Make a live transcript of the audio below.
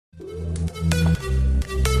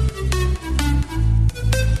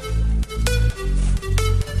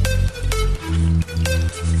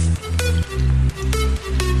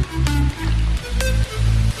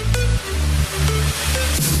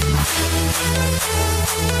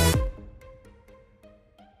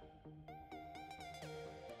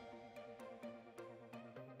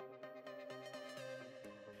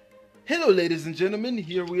Hello ladies and gentlemen,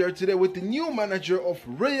 here we are today with the new manager of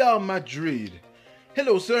Real Madrid.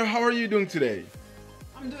 Hello sir, how are you doing today?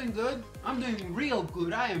 I'm doing good. I'm doing real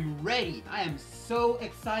good. I am ready. I am so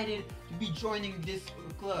excited to be joining this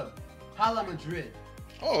club. Hala Madrid.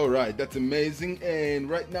 Alright, that's amazing. And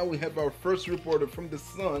right now we have our first reporter from the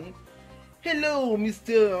Sun. Hello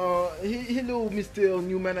Mr.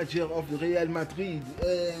 New Manager of Real Madrid.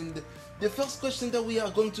 And the first question that we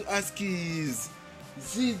are going to ask is,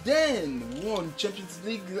 Zidane won Champions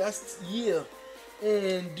League last year,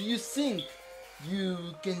 and do you think you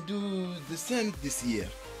can do the same this year?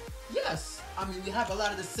 Yes, I mean we have a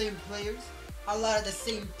lot of the same players, a lot of the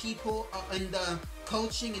same people in the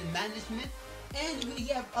coaching and management, and we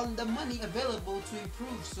have the money available to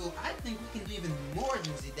improve. So I think we can do even more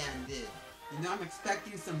than Zidane did. You know, I'm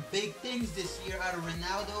expecting some big things this year out of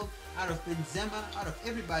Ronaldo, out of Benzema, out of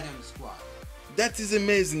everybody on the squad. That is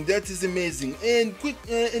amazing. That is amazing. And quick,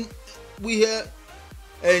 and we have,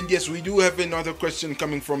 and yes, we do have another question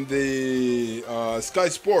coming from the Sky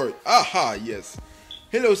Sport. Aha, yes.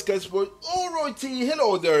 Hello, Sky Sport. Alrighty,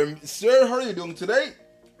 hello there, sir. How are you doing today?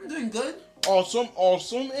 I'm doing good. Awesome,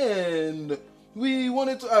 awesome. And we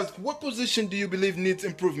wanted to ask, what position do you believe needs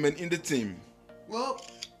improvement in the team? Well,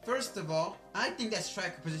 first of all, I think that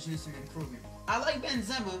striker position needs some improvement. I like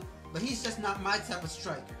Benzema, but he's just not my type of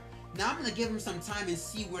striker. Now I'm going to give him some time and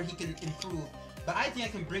see where he can improve. But I think I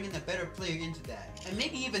can bring in a better player into that. And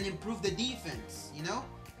maybe even improve the defense, you know?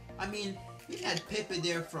 I mean, we had Pepe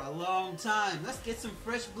there for a long time. Let's get some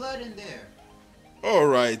fresh blood in there.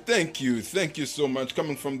 Alright, thank you. Thank you so much.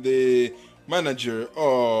 Coming from the manager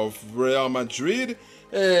of Real Madrid.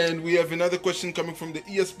 And we have another question coming from the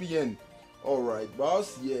ESPN. Alright,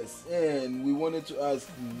 boss. Yes. And we wanted to ask,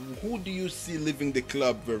 who do you see leaving the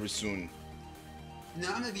club very soon?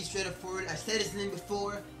 Now, I'm going to be straightforward. I said his name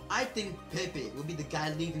before. I think Pepe will be the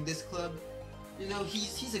guy leaving this club. You know,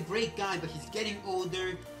 he's a great guy, but he's getting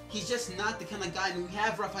older. He's just not the kind of guy. I mean, we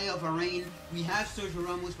have Rafael Varane, we have Sergio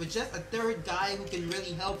Ramos, but just a third guy who can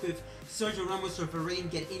really help if Sergio Ramos or Varane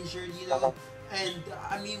get injured, you know. And,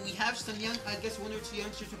 I mean, we have some one or two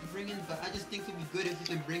youngsters we can bring in, but I just think it would be good if we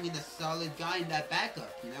can bring in a solid guy in that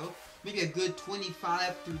backup, you know. Maybe a good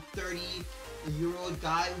 25 to 30-year-old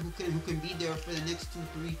guy who can be there for the next 2,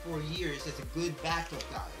 3, 4 years as a good backup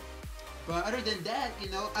guy. But other than that, you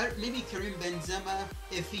know, maybe Karim Benzema,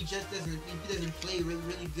 if he doesn't play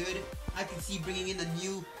really good, I can see bringing in a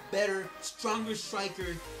new, better, stronger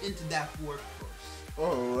striker into that workforce.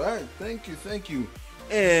 All right, thank you.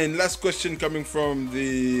 And last question coming from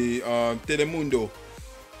the Telemundo.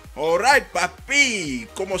 All right, papi,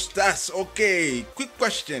 ¿cómo estás? Okay, quick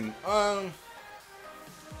question.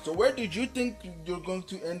 So where did you think you're going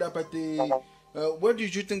to end up at the? Where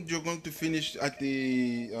did you think you're going to finish at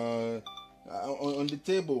the on the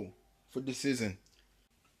table for the season?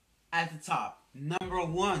 At the top, number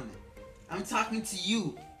 1. I'm talking to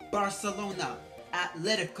you, Barcelona,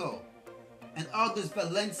 Atletico, and all those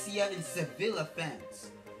Valencia and Sevilla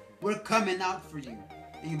fans. We're coming out for you,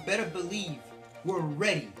 and you better believe we're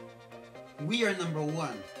ready. We are number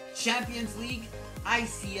 1. Champions League, I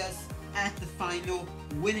see us at the final,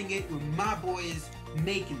 winning it with my boys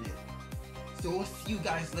making it. So we'll see you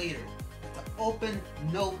guys later. It's an open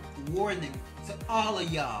note warning to all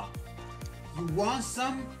of y'all. You want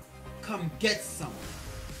some? Come get some.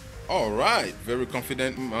 All right, very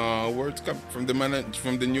confident words come from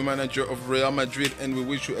the new manager of Real Madrid, and we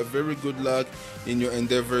wish you a very good luck in your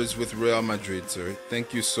endeavors with Real Madrid, sir.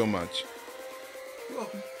 Thank you so much. You're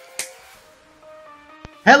welcome.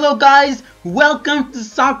 Hello guys, welcome to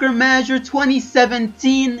Soccer Manager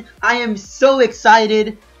 2017. I am so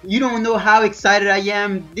excited. You don't know how excited I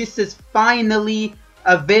am. This is finally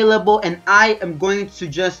available and I am going to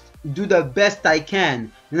just do the best I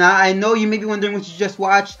can. Now I know you may be wondering what you just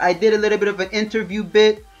watched. I did a little bit of an interview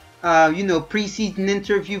bit, you know, preseason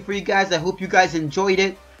interview for you guys. I hope you guys enjoyed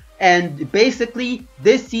it. And basically,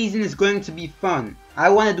 this season is going to be fun. I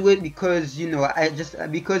want to do it because, you know,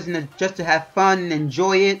 just to have fun and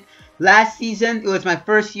enjoy it. Last season, it was my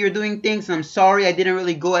first year doing things, and I'm sorry I didn't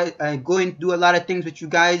really go and do a lot of things with you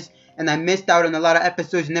guys, and I missed out on a lot of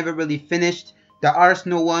episodes, never really finished the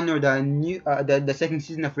Arsenal one or the second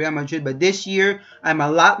season of Real Madrid. But this year, I'm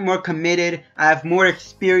a lot more committed. I have more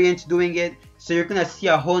experience doing it, so you're gonna see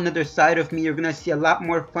a whole nother side of me. You're gonna see a lot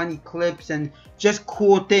more funny clips and just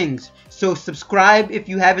cool things. So subscribe if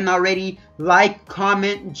you haven't already. Like,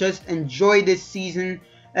 comment, just enjoy this season.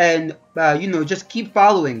 And, you know, just keep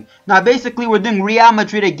following. Now, basically, we're doing Real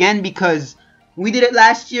Madrid again because we did it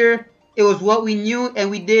last year. It was what we knew,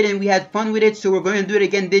 and we did, and we had fun with it, so we're going to do it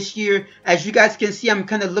again this year. As you guys can see, I'm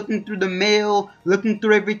kind of looking through the mail, looking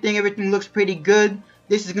through everything. Everything looks pretty good.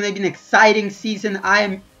 This is going to be an exciting season. I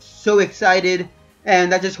am so excited,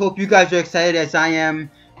 and I just hope you guys are excited as I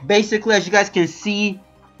am. Basically, as you guys can see,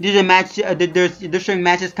 there's a match. They're showing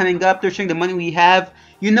matches coming up. They're showing the money we have.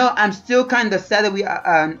 You know, I'm still kind of sad that we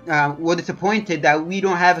were disappointed that we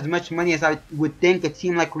don't have as much money as I would think a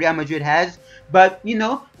team like Real Madrid has. But, you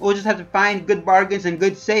know, we'll just have to find good bargains and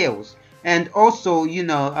good sales. And also, you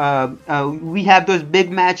know, we have those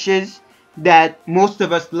big matches that most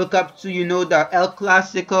of us look up to, you know, the El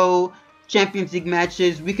Clasico, Champions League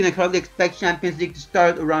matches. We can probably expect Champions League to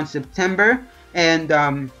start around September. And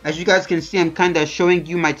as you guys can see, I'm kind of showing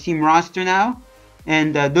you my team roster now.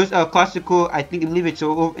 And those are classical. I believe it's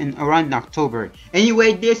around October.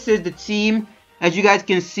 Anyway, this is the team. As you guys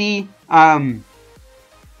can see,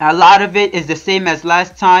 a lot of it is the same as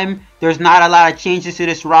last time. There's not a lot of changes to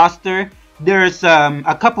this roster. There's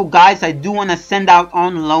a couple guys I do want to send out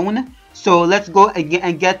on loan. So let's go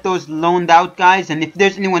and get those loaned out guys. And if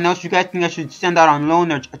there's anyone else you guys think I should send out on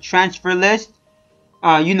loan or a transfer list,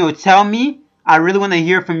 you know, tell me. I really want to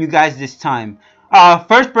hear from you guys this time.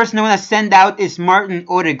 First person I want to send out is Martin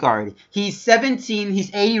Odegaard. He's 17.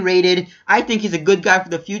 He's 80 rated. I think he's a good guy for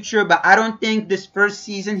the future, but I don't think this first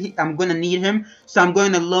season I'm going to need him, so I'm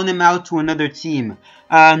going to loan him out to another team.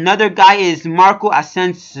 Another guy is Marco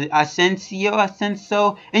Asensio.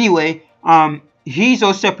 Anyway, he's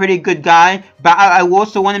also a pretty good guy, but I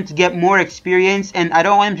also want him to get more experience, and I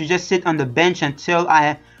don't want him to just sit on the bench until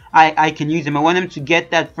I can use him. I want him to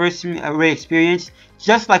get that first rate experience,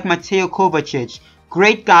 just like Mateo Kovacic.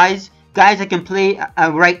 Great guys that can play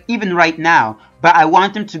even right now. But I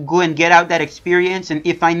want them to go and get out that experience, and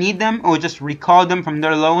if I need them, I'll just recall them from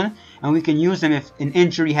their loan, and we can use them if an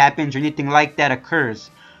injury happens or anything like that occurs.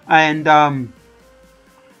 And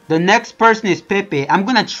the next person is Pepe. I'm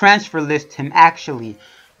gonna transfer list him actually.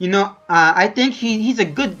 You know, I think he's a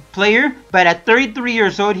good player, but at 33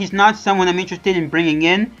 years old, he's not someone I'm interested in bringing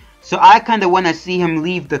in. So I kind of want to see him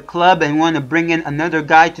leave the club and want to bring in another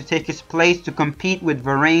guy to take his place to compete with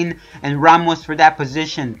Varane and Ramos for that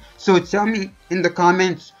position. So tell me in the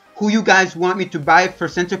comments who you guys want me to buy for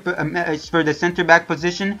the center back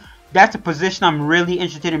position. That's a position I'm really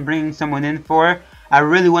interested in bringing someone in for. I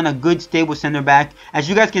really want a good, stable center back. As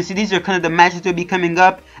you guys can see, these are kind of the matches that will be coming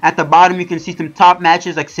up. At the bottom, you can see some top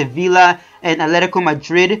matches like Sevilla and Atletico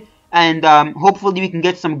Madrid. And hopefully we can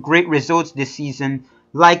get some great results this season.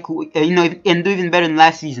 Like, you know, and do even better than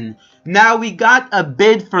last season. Now we got a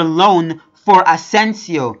bid for loan for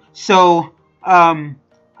Asensio. So, I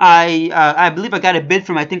believe I got a bid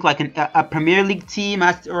from, I think, like a Premier League team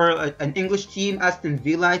or an English team, Aston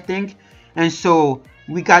Villa, I think. And so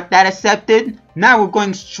we got that accepted. Now we're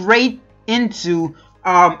going straight into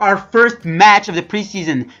our first match of the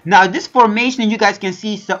preseason. Now this formation, you guys can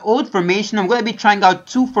see, it's the old formation. I'm going to be trying out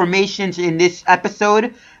two formations in this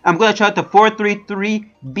episode. I'm going to try out the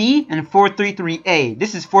 4-3-3-B and 4-3-3-A.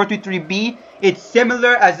 This is 4-3-3-B. It's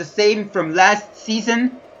similar as the same from last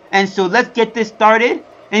season. And so let's get this started.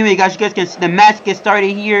 Anyway, guys, you guys can see the match get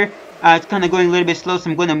started here. It's kind of going a little bit slow, so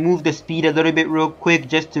I'm going to move the speed a little bit real quick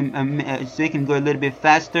just to so it can go a little bit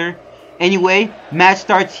faster. Anyway, match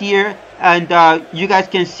starts here, and you guys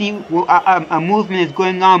can see a movement is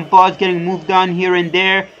going on. Ball's getting moved on here and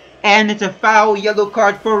there, and it's a foul, yellow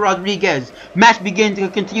card for Rodriguez. Match begins,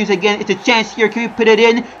 continues again. It's a chance here. Can we put it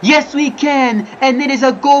in? Yes, we can, and it is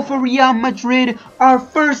a goal for Real Madrid. Our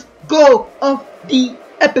first goal of the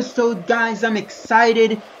episode, guys. I'm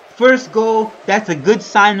excited. First goal, that's a good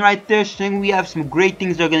sign right there, showing we have some great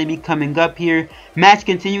things that are going to be coming up here. Match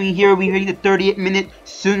continuing here, we're hitting the 38th minute.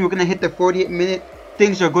 Soon we're going to hit the 48th minute.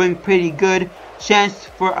 Things are going pretty good. Chance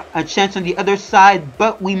for a chance on the other side,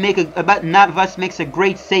 but we make about Navas makes a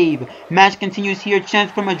great save. Match continues here,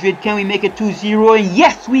 chance for Madrid. Can we make it 2-0? And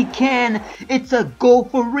yes, we can. It's a goal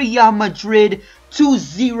for Real Madrid.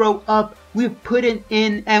 2-0 up. We're putting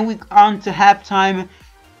in, and we're on to halftime.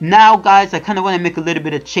 Now, guys, I kind of want to make a little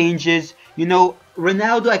bit of changes. You know,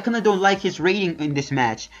 Ronaldo, I kind of don't like his rating in this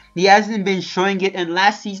match. He hasn't been showing it, and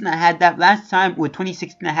last season I had that. Last time, with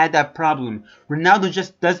 2016, I had that problem. Ronaldo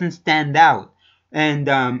just doesn't stand out. And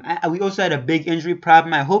we also had a big injury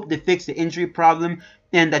problem. I hope they fix the injury problem,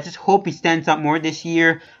 and I just hope he stands out more this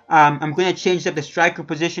year. I'm going to change up the striker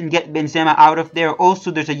position, get Benzema out of there.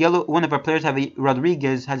 Also, there's a yellow. One of our players,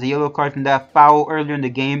 Rodriguez, has a yellow card from that foul earlier in the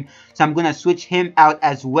game, so I'm going to switch him out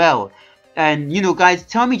as well. And you know, guys,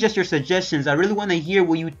 tell me just your suggestions. I really want to hear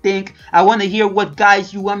what you think. I want to hear what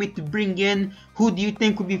guys you want me to bring in. Who do you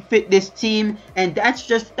think would be fit this team? And that's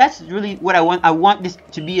really what I want. I want this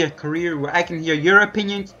to be a career where I can hear your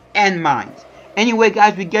opinions and mine. Anyway,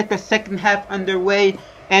 guys, we get the second half underway,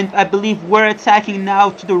 and I believe we're attacking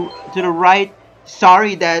now to the right.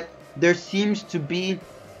 Sorry that there seems to be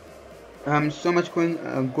so much going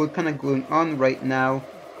on right now.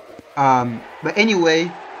 But anyway,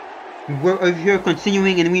 we're over here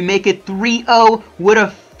continuing, and we make it 3-0 with a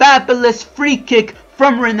fabulous free kick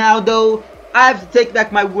from Ronaldo. I have to take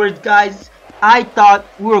back my words, guys. I thought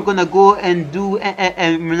we were gonna go and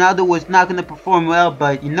Ronaldo was not gonna perform well,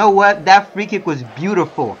 but you know what? That free kick was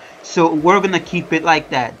beautiful. So we're gonna keep it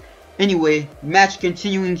like that. Anyway, match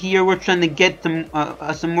continuing here. We're trying to get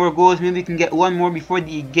some more goals. Maybe we can get one more before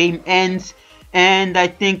the game ends. And I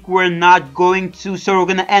think we're not going to. So we're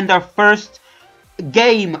gonna end our first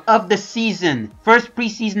game of the season. First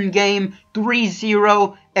preseason game,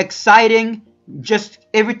 3-0. Exciting. Just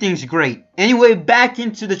everything's great. Anyway, back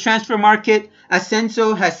into the transfer market.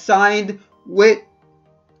 Asensio has signed with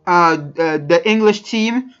the English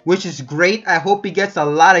team, which is great. I hope he gets a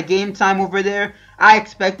lot of game time over there. I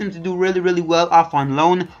expect him to do really, really well off on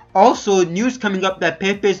loan. Also, news coming up that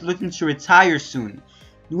Pepe is looking to retire soon,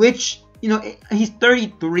 which, you know, he's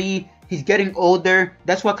 33. He's getting older.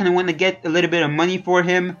 That's why I kind of want to get a little bit of money for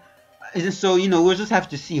him. So, you know, we'll just have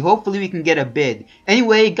to see. Hopefully, we can get a bid.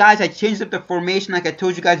 Anyway, guys, I changed up the formation like I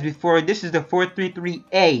told you guys before. This is the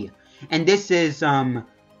 4-3-3-A. And this is,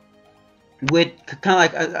 with kind of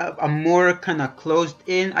like a more kind of closed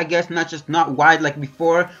in, I guess, not wide like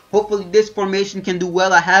before. Hopefully, this formation can do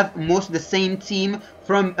well. I have most of the same team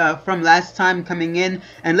from last time coming in.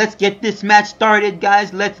 And let's get this match started,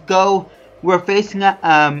 guys. Let's go. We're facing,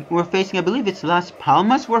 I believe it's Las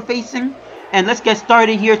Palmas we're facing. And let's get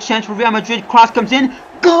started here. Chance for Real Madrid. Cross comes in.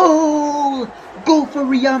 Goal! Goal for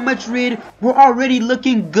Real Madrid. We're already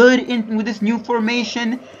looking good with this new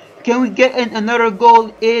formation. Can we get another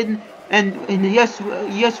goal in? And yes,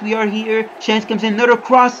 we are here. Chance comes in. Another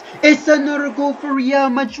cross. It's another goal for Real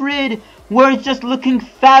Madrid. We're just looking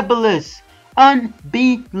fabulous.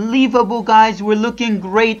 Unbelievable, guys. We're looking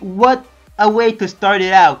great. What a way to start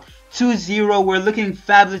it out. 2-0, we're looking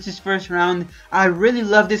fabulous this first round. I really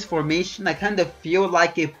love this formation. I kind of feel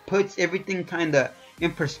like it puts everything kind of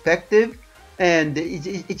in perspective. And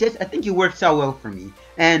it just, I think it works out well for me.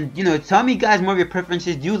 And, you know, tell me, guys, more of your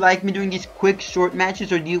preferences. Do you like me doing these quick, short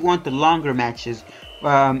matches, or do you want the longer matches?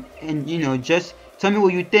 And, you know, just tell me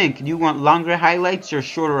what you think. Do you want longer highlights or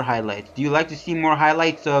shorter highlights? Do you like to see more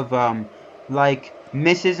highlights of, like,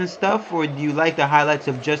 misses and stuff? Or do you like the highlights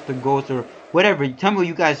of just the goals or whatever? Tell me what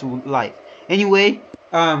you guys would like. Anyway,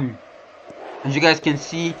 as you guys can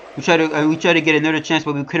see, we try to get another chance,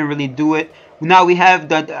 but we couldn't really do it. Now we have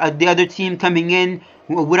the other team coming in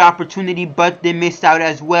with opportunity, but they missed out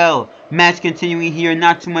as well. Match continuing here,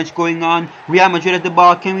 not too much going on. Real Madrid at the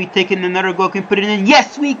ball. Can we take in another goal? Can we put it in?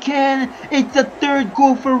 Yes, we can. It's a third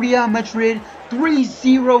goal for Real Madrid.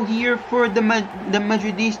 3-0 here for the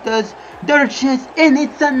Madridistas. Third chance, and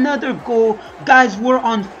it's another goal. Guys, we're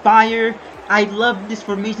on fire. I love this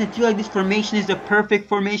formation. I feel like this formation is the perfect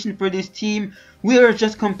formation for this team. We are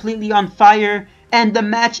just completely on fire. And the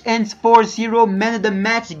match ends 4-0. Man of the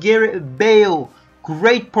match, Gareth Bale.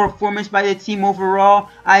 Great performance by the team overall.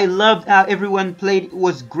 I loved how everyone played. It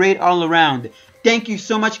was great all around. Thank you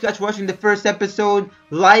so much, guys, for watching the first episode.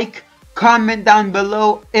 Like, comment down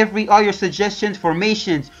below all your suggestions,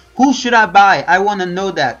 formations. Who should I buy? I want to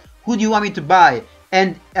know that. Who do you want me to buy?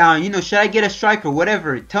 And, you know, should I get a striker?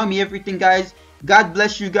 Whatever. Tell me everything, guys. God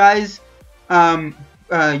bless you guys. You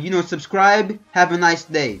know, subscribe. Have a nice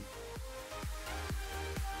day.